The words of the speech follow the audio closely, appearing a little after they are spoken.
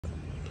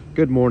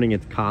Good morning,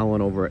 it's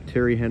Colin over at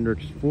Terry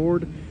Hendricks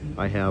Ford.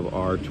 I have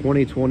our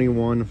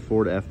 2021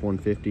 Ford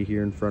F-150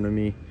 here in front of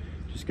me.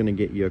 Just gonna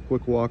get you a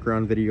quick walk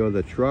around video of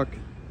the truck.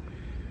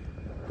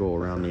 Go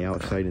around the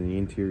outside and the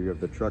interior of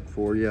the truck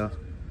for you.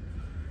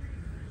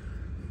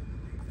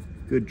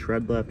 Good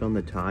tread left on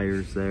the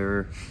tires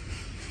there.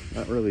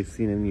 Not really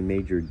seen any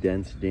major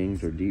dents,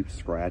 dings, or deep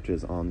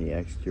scratches on the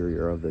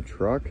exterior of the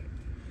truck.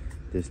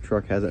 This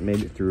truck hasn't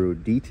made it through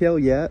detail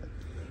yet,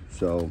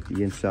 so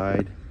the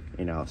inside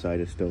and outside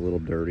is still a little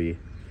dirty,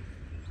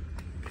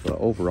 but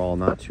overall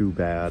not too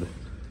bad.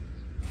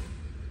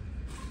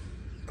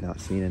 Not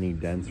seeing any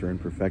dents or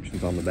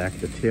imperfections on the back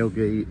of the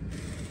tailgate.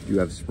 You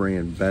have spray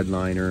and bed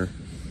liner.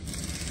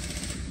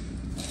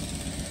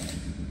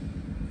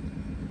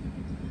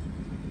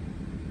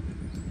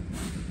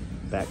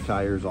 Back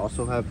tires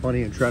also have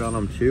plenty of tread on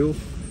them too.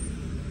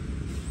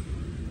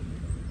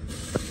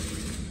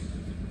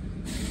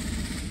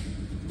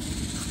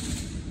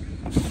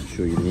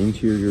 Show you the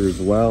interior as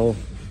well.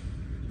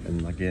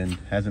 And again,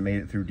 hasn't made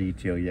it through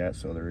detail yet,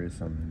 so there is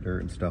some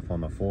dirt and stuff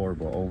on the floor,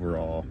 but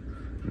overall,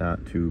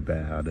 not too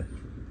bad.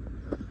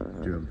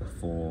 Do have the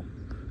full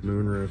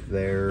moonroof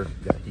there.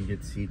 Got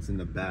heated seats in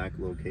the back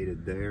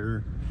located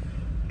there.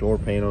 Door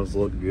panels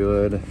look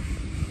good.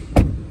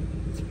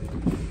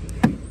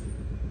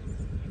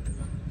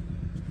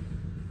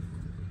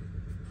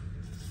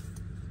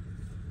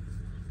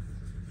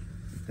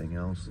 Everything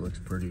else looks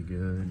pretty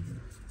good.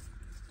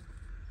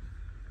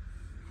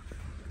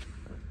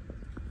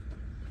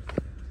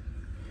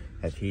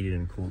 Have heated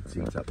and cooled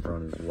seats up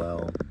front as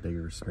well.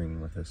 Bigger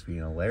screen with this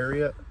being a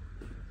Lariat.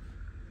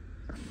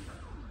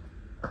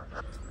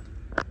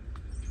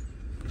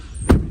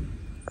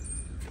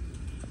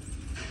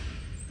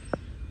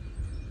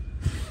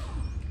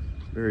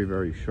 Very,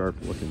 very sharp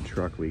looking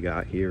truck we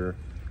got here.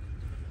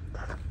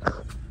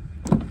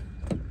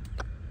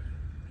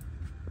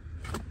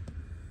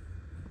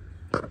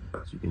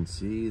 As you can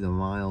see, the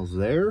miles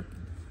there.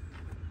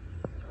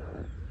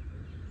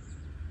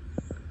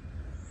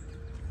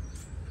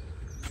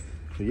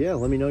 So yeah,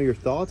 let me know your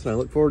thoughts, and I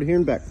look forward to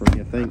hearing back from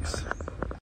you. Thanks.